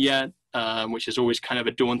line yet, which is always kind of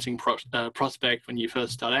a daunting prospect when you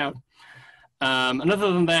first start out. And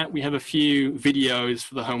other than that, we have a few videos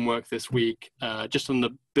for the homework this week, just on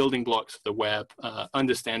the building blocks of the web,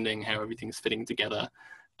 understanding how everything's fitting together,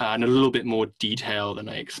 and a little bit more detail than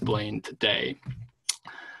I explained today.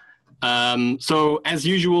 So as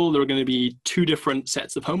usual, there are going to be two different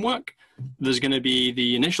sets of homework. There's going to be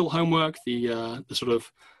the initial homework, the sort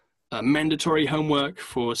of mandatory homework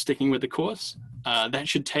for sticking with the course. That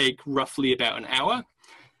should take roughly about an hour.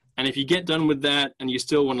 And if you get done with that and you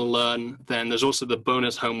still want to learn, then there's also the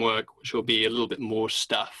bonus homework, which will be a little bit more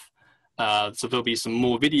stuff. So there'll be some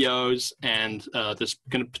more videos, and there's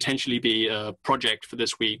going to potentially be a project for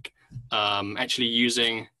this week, actually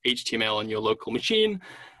using HTML on your local machine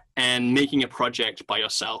and making a project by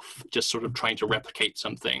yourself, just sort of trying to replicate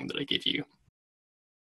something that I give you.